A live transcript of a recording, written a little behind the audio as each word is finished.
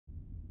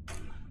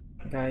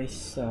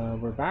Guys,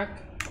 we're back.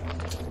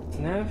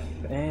 Nev,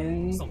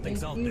 and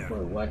Something's thank out you there.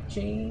 for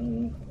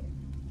watching.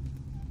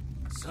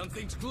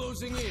 Something's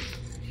closing in.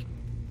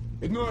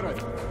 Ignore it.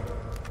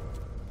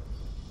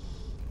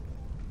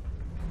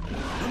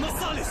 The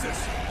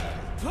Masalises!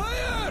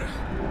 Fire!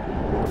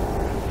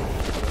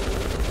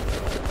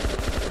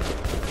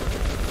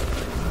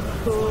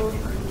 Cook.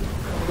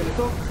 I'm gonna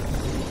cook.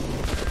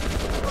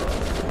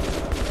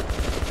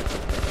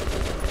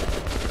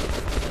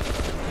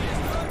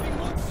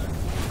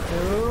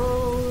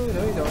 No,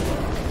 no you don't.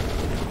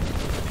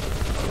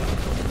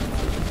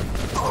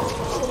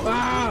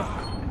 Ah!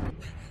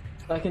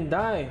 I can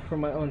die from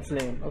my own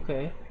flame.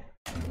 Okay.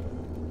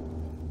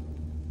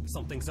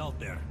 Something's out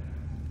there.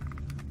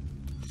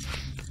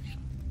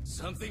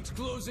 Something's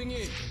closing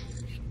in.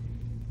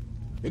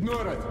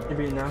 Ignore it.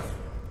 Maybe enough.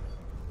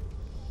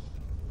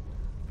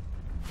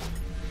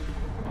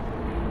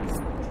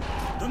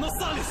 The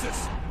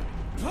Masalises!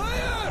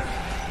 Fire!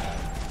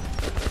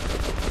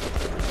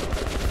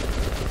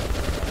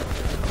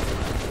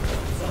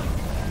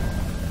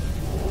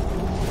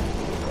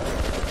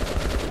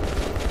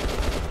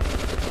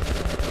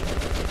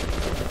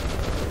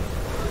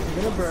 I'm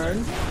gonna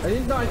burn. I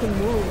didn't know I can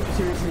move.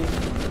 Seriously.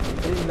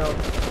 I didn't know.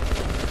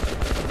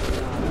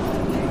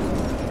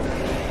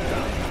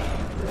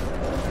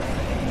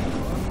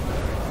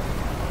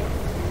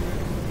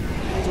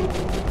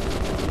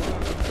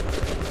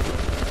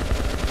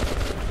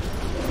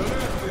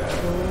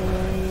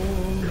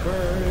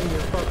 Burn,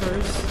 you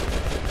fuckers.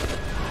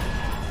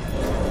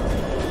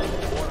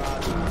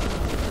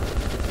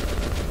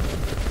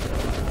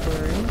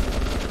 Burn.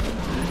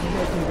 Maybe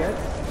I can get.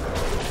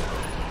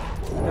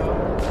 No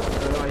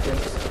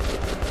items.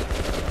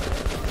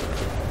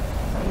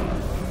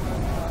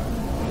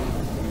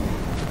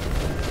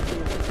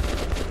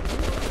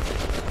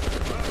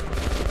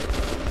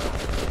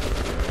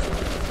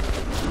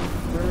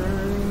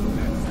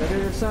 Burn. The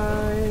other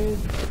side.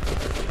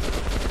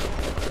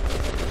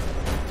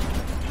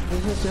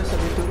 This is just a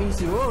bit too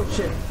easy. Whoa,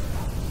 shit.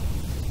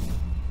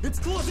 It's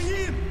closing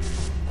in!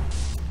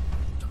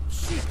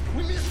 Shit,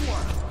 we missed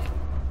one!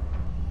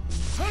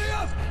 Hurry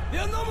up! The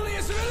anomaly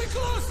is really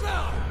close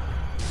now!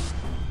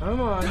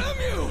 Come on. Damn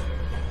you!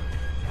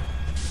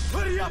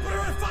 Hurry up or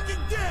we're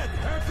fucking dead!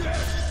 That's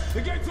it.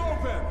 The gate's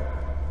open.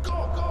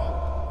 Go,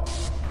 go.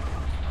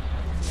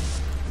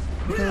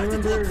 If I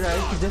remember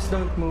right, you just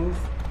don't move.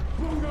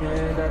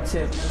 And that's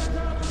it.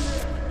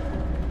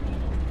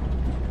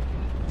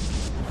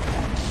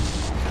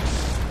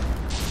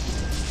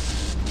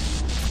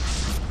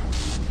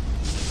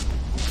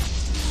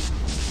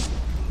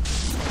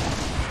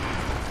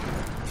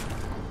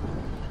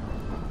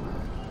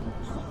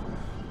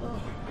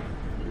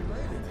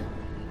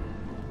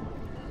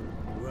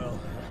 Well,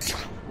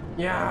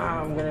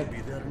 Yeah, I'm gonna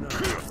be there now.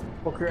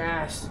 poke your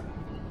ass.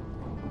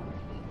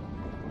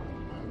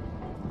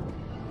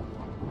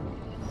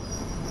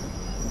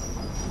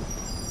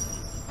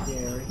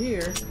 Yeah, we're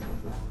here.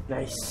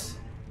 Nice.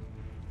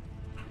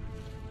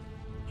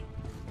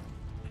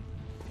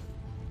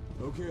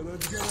 Okay,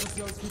 let's get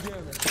ourselves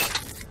together.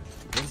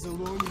 There's a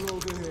long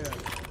road ahead.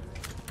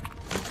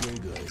 Okay,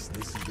 guys,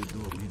 this is the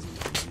door leading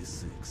to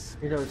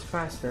D6. You know it's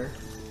faster.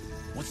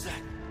 What's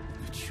that?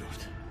 Good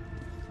shot.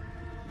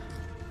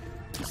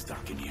 It's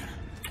dark in here.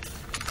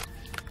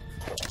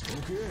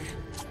 Okay,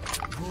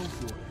 go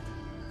for it.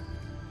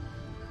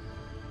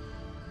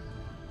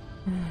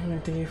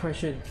 I'm thinking if I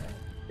should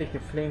take the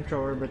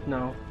flamethrower, but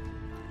no.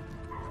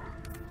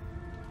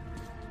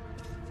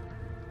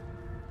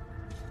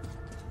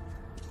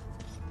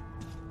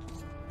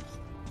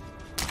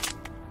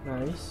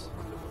 Nice.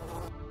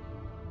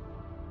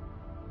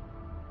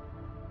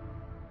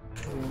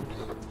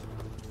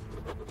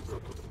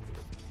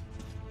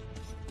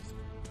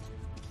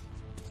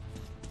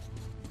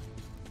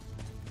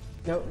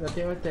 Nope,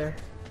 nothing out there.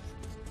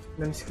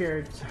 I'm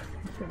scared, so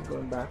I'm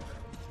going back.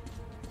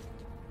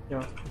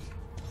 Yeah.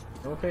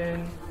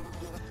 Open.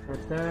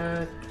 Got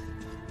that.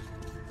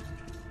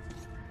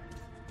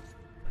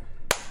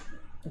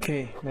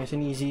 Okay, nice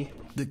and easy.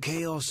 The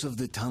chaos of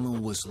the tunnel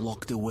was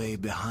locked away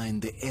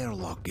behind the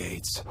airlock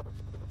gates.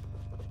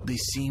 They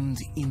seemed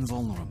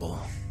invulnerable.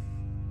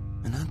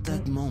 And at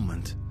that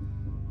moment,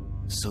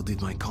 so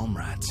did my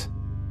comrades.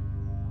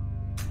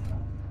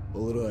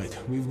 All right,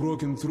 we've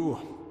broken through.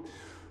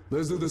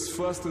 Let's do this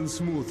fast and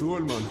smooth.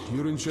 Olman,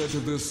 you're in charge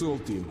of the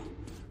assault team.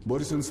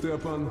 Boris and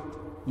Stepan,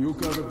 you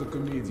cover the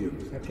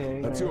comedian.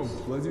 Okay, Artyom, nice.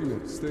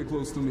 Vladimir, stay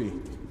close to me.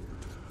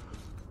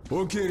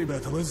 Okay,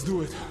 ребята, let's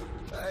do it.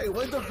 Hey,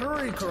 why the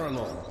hurry,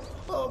 Colonel?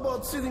 How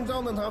about sitting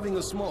down and having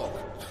a smoke?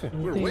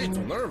 We're way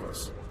too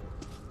nervous.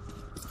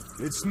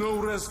 It's no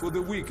rest for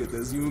the wicked,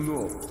 as you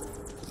know.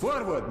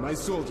 Forward, my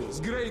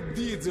soldiers. Great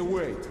deeds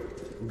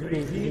await.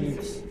 Great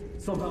deeds.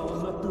 Somehow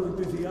I'm not too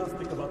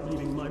enthusiastic about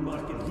leaving my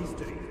mark in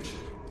history.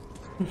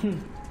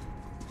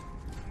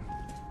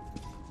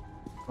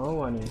 Oh,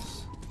 one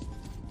is.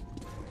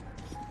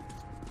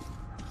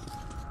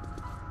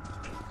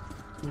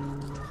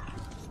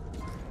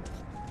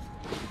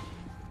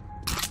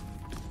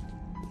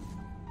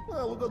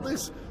 Well, look at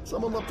this.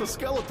 Someone left a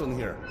skeleton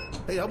here.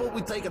 Hey, how about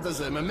we take it as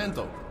a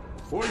memento?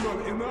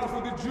 Oiman, enough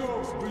of the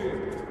jokes,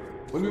 please.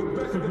 When we're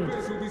back at the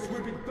base, we'll be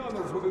sweeping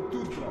tunnels with a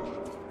toothbrush.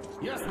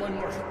 Yes, my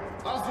marshal.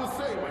 As you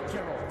say, my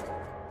general.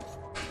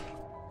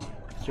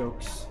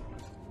 Jokes.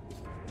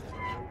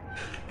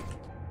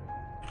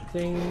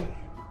 Thing.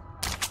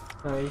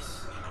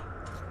 Nice.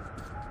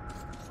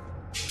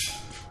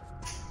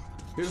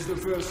 Here's the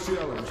first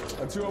challenge.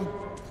 Artyom,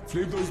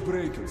 flip those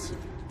breakers.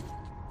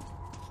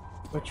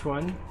 Which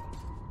one?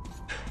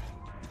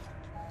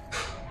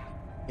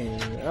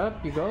 Okay,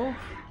 up you go.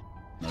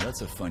 Now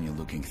that's a funny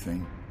looking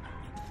thing.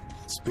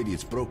 It's pity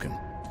it's broken.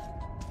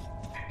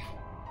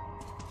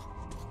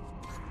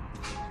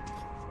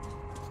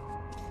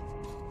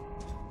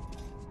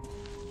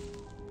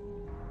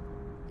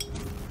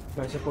 Am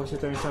I supposed to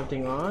turn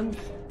something on?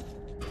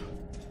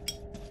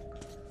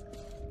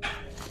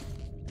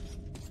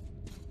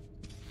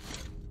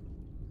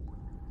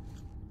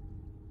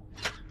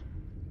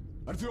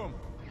 Artyom!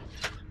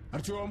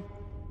 Artyom!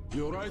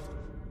 You alright?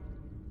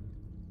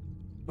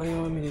 What do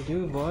you want me to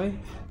do, boy?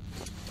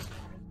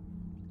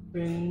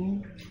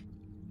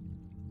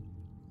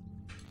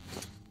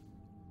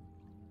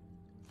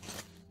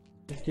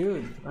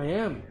 Dude, I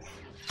am.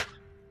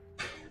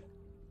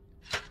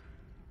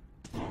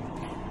 I'm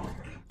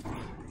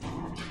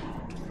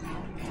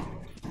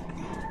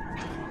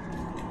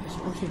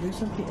supposed to do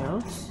something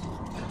else?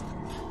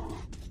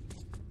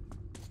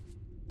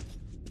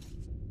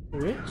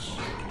 Rich?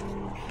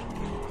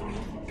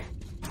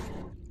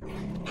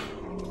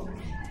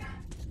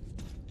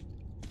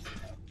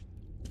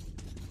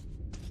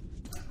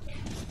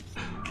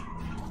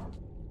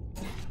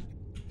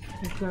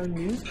 Is that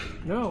new?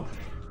 No.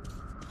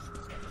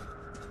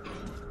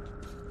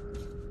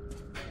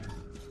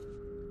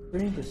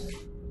 Bring this.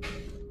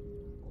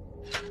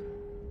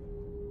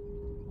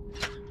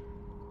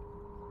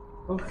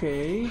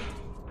 Okay.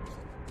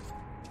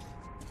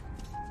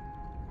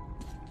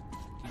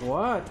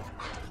 What?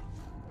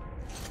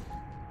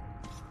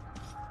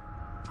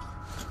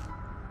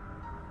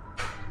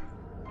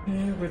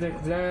 With a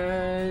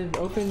glad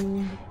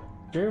open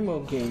thermal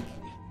gate.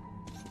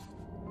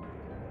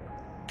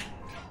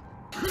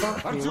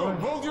 Fuck you, Artyom, what?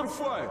 hold your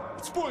fire!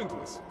 It's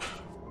pointless!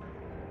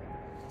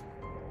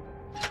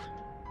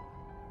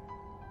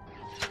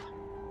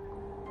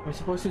 Am I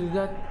supposed to do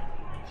that?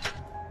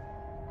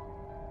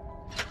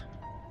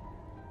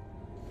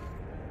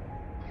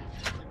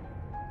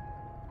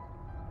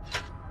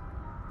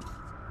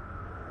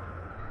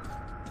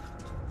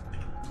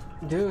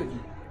 Dude.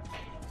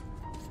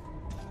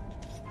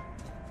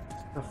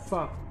 The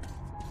fuck?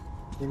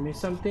 Give me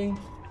something?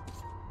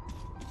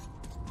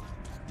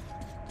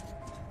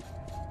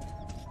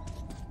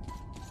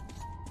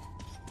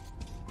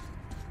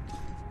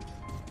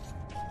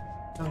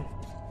 I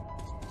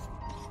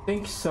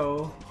think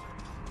so.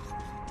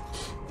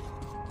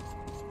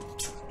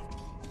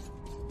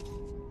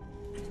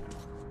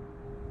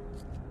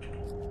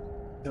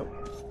 Nope.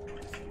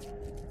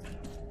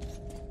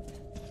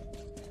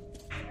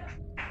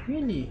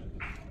 Really?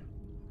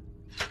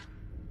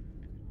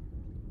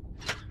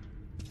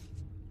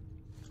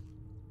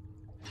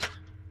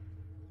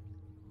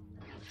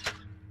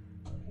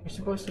 You're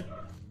supposed to.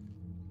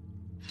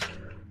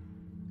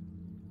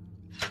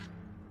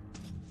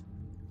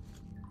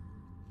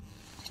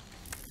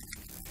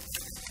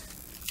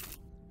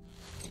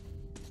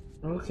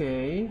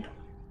 Okay.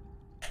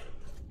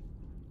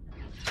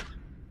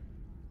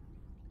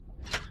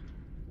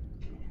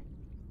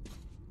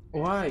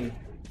 Why?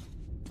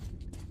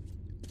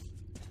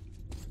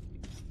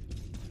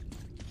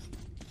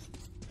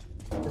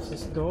 This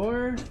is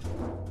door.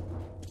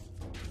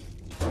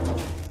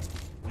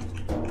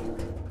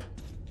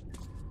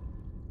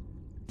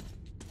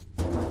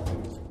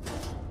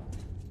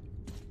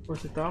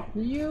 Supposed to talk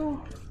to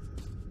you?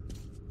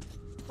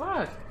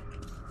 What?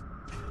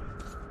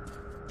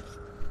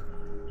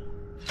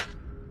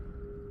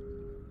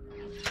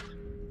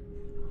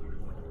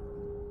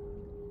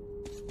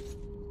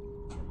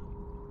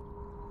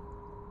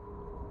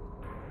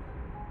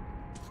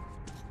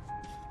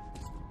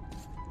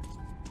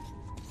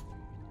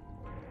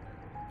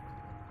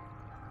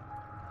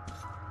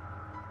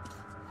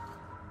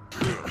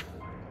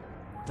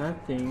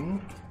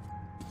 Nothing.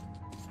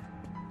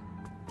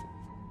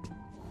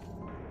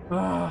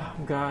 Oh,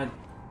 God.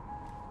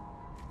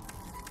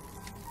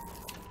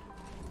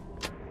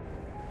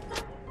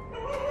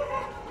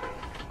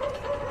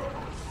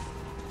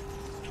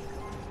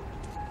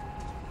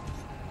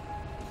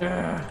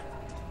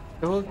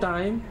 The whole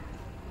time,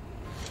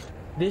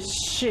 this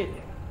shit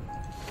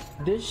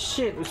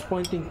was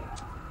pointing.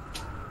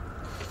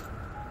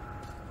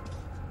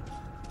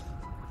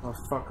 Oh,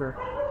 fucker.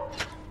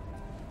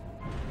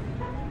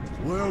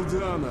 Well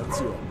done,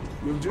 Artyom.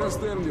 You've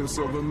just earned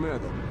yourself a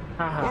medal.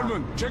 Haha.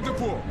 Orman, check the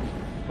pool!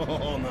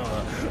 Oh,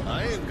 no,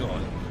 I ain't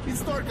going.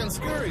 It's dark and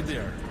scary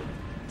there.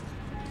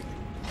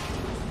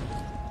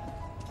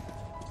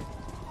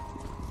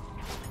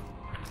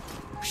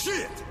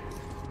 Shit!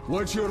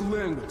 Watch your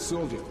language,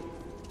 soldier.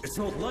 It's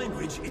not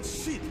language,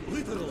 it's shit.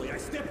 Literally, I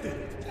stepped in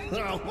it.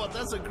 Oh, well,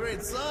 that's a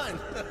great sign.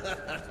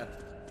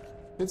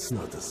 It's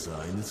not a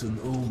sign, it's an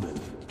omen.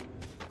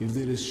 If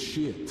there is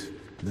shit,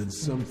 then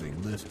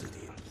something left it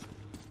here.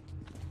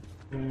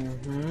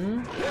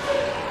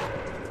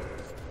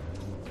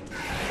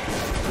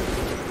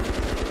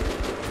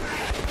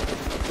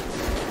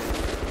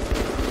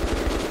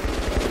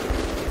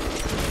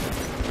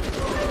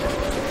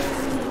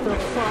 The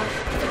fuck?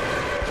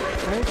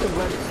 I need to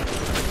run.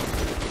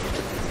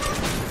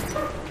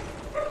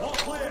 All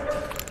clear.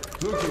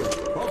 Look here,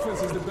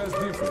 offense is the best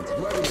defense.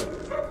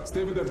 Vladimir,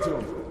 stay with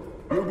Artyom.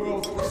 You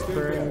both stay back.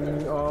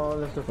 Burn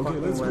all of the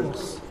fucking let's go.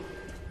 works.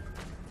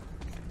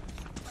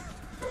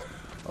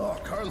 Oh,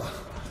 Carla,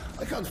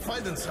 I can't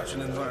fight in such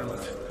an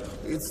environment.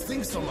 It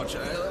stinks so much,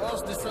 I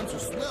lost the sense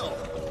of smell.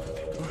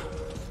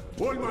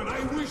 Oldman,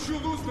 I wish you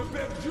lose the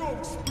bad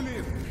jokes,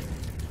 please.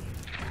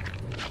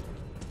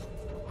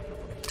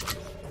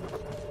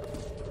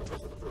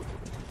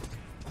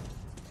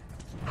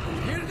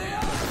 Here they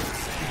are!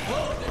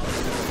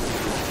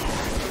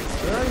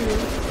 Where are you?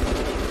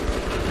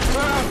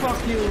 Ah,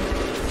 fuck you!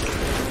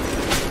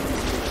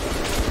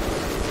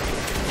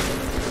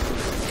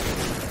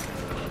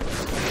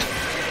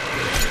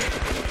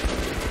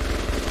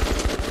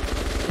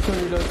 This one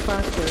reloads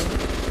faster.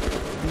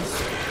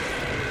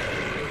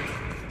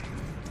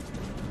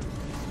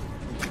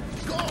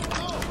 Go,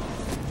 go!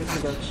 Look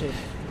at that shit.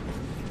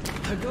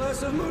 A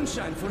glass of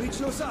moonshine for each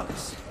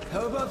Nosales.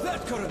 How about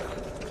that, Colonel?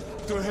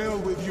 To hell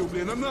with you,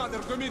 Blin. Another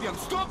comedian.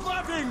 Stop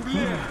laughing,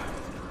 Blin!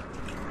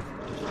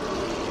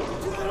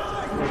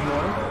 There's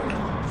more.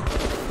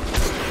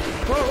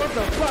 Whoa, what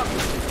the fuck?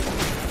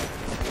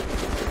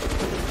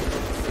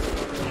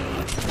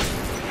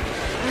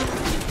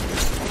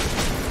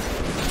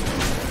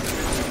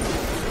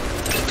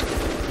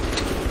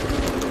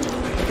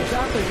 What's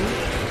happening?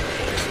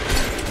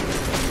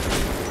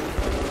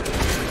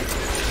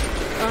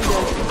 I'm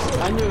dead.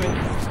 I knew it.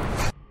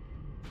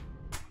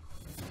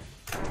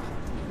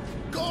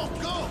 Go,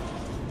 go!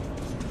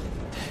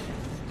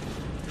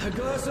 A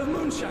glass of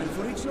moonshine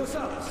for each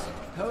Nosales.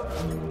 How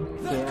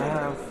that, Yeah.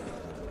 Colonel?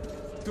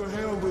 To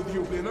hell with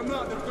you, Blin.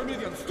 Another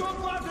comedian. Stop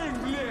laughing,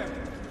 Blin!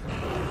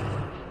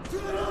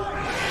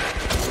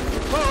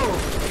 Whoa!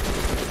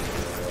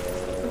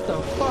 What the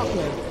fuck,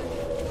 man?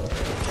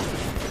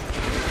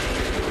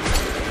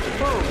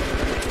 Whoa!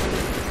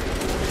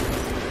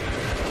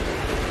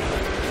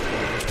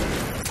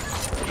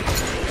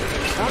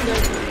 I'm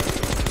dead.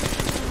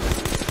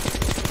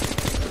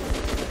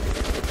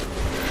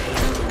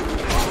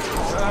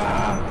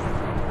 Ah,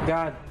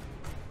 God.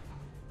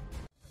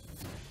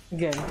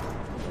 Again.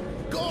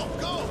 Go,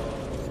 go!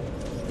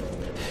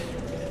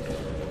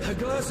 A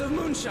glass of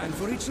moonshine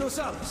for each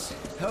Nosales.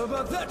 How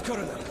about that,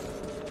 Colonel?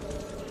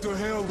 To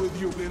hell with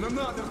you, Blin.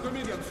 Another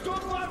comedian.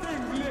 Stop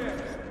laughing, Blin!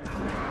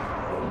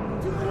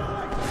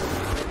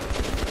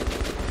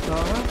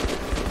 Uh-huh.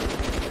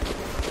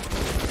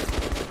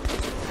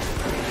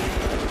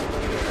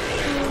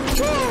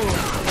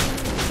 Whoa!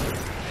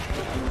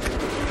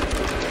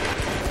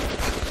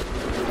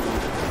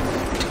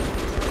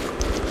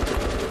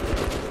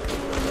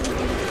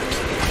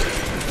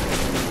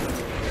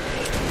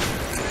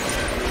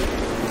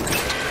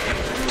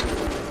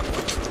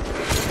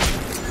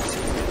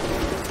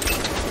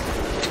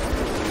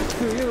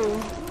 To you.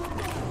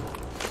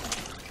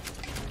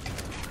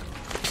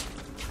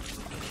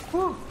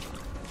 Whew.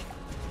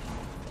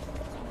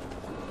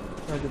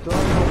 The door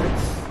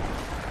works.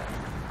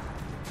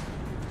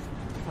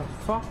 The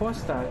fuck was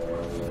that?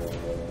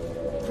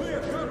 Clear,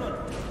 Colonel!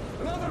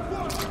 Another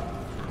one!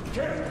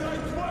 Can't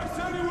die twice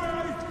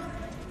anyway!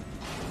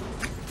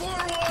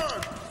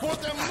 Forward! For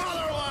the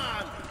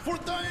motherland! For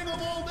dying of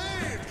old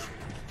age!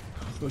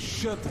 Oh,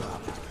 shut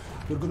up.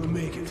 We're gonna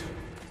make it.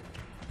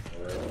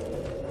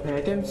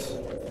 Items?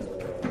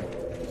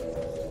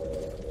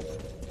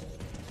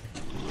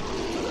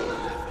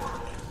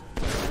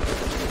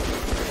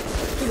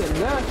 To the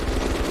left.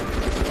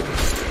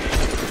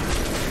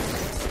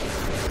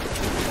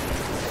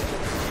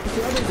 It's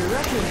the other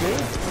direction,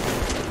 dude.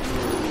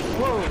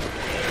 Whoa.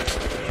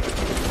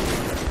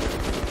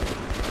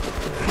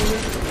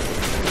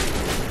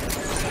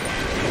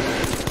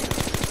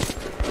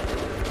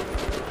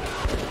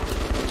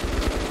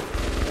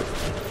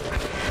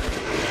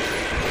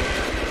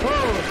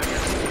 Whoa!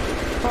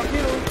 Fuck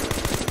you!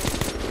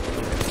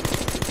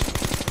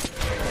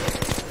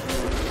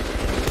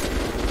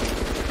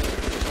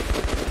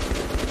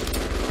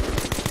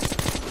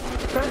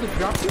 Trying to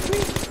drop kick me?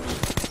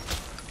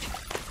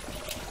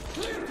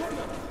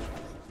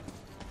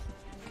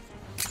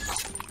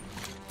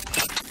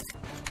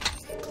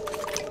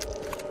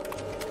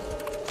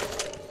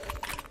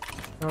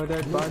 Oh,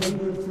 dead body.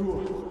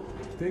 Through.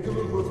 Take a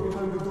look what's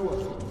behind the door.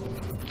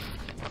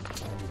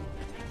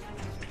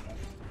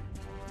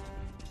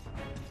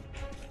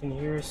 And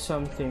here's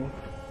something.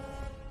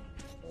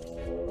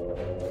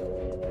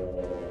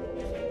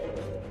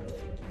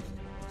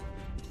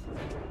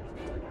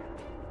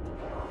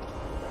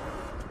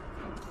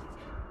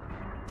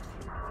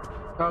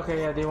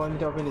 Okay, yeah, they want me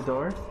to open the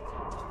door.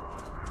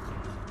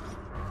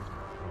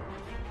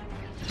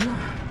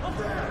 Up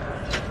there!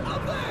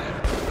 Up there!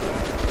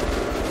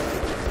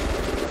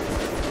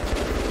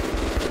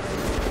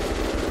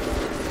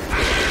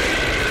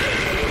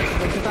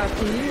 What's that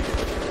key?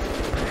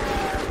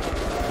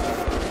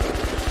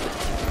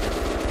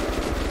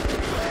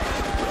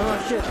 Oh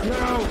shit,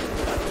 no!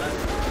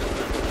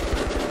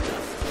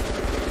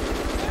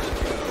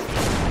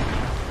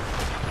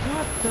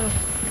 What the?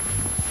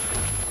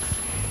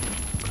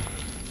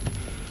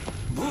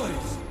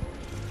 Boris!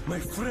 My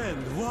friend,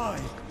 why?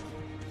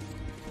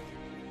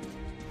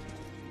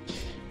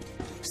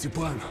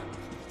 Stepan,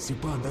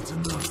 that's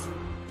enough.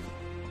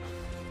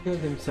 Killed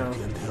himself.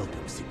 Can't help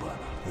him, Stepan.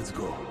 Let's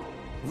go.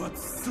 What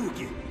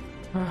suki?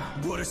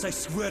 Boris, I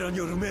swear on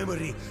your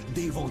memory,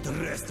 they won't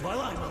rest while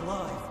I'm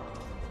alive.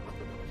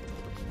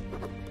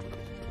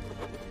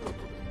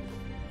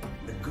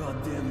 The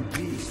goddamn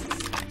beasts.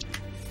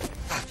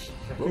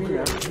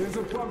 Okay, there's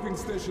a pumping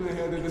station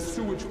ahead and a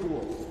sewage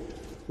pool.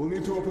 We'll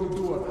need to open the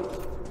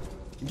door.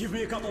 Give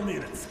me a couple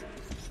minutes.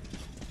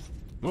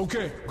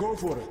 Okay, go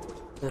for it.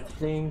 The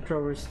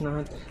flamethrower's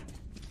not.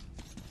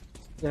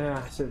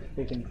 Yeah, so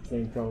freaking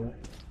flamethrower.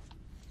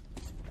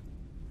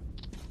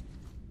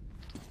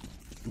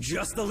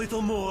 Just a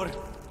little more.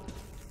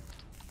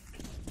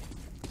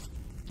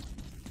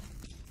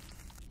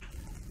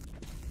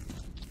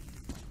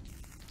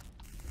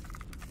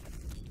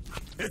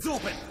 It's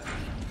open.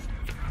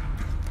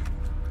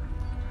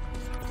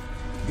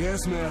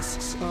 Gas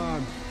masks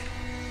on.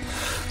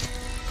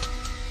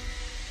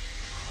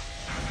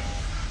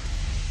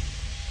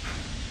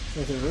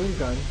 There's a ray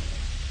gun.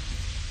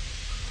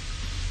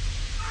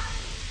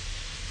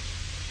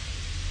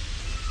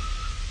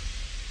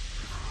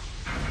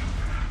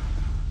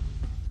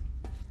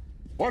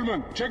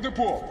 Holman, check the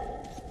pool.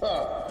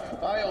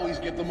 I always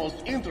get the most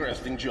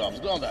interesting jobs,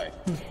 don't I?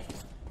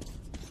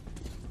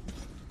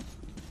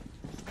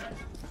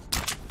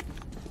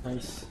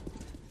 Nice.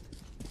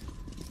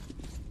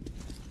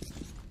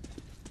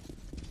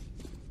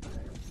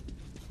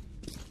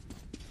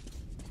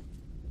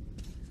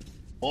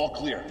 All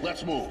clear.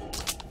 Let's move.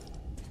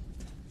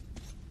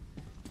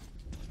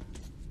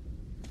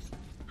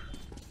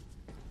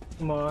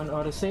 Come on,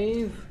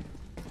 autosave.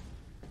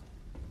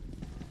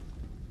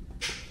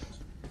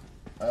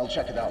 I'll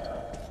check it out.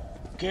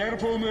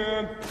 Careful,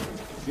 man.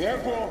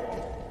 Careful.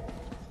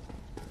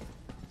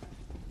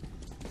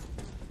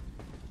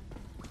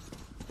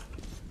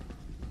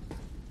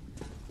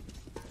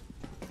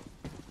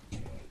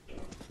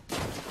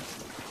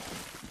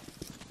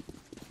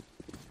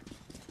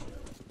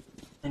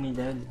 Any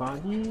dead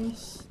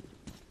bodies?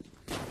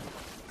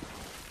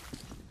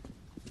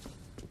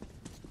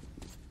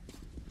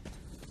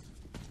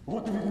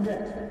 What do we do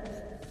next?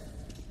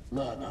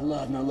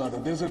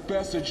 Ladna. There's a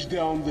passage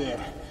down there.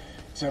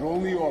 It's our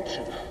only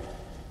option.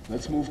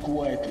 Let's move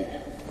quietly.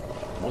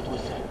 What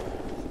was that?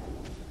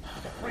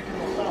 The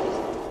freaking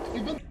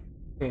sounds.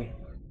 Okay.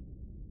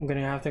 I'm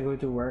gonna have to go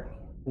to work.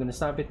 I'm gonna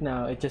stop it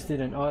now. It just did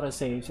an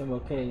autosave, so I'm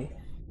okay.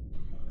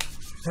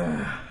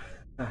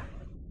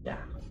 Yeah.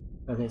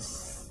 Okay.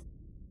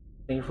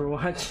 Thank you for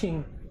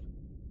watching.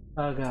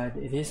 Oh god,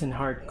 it isn't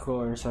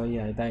hardcore, so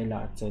yeah, I die a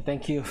lot. So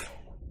thank you.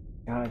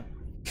 God.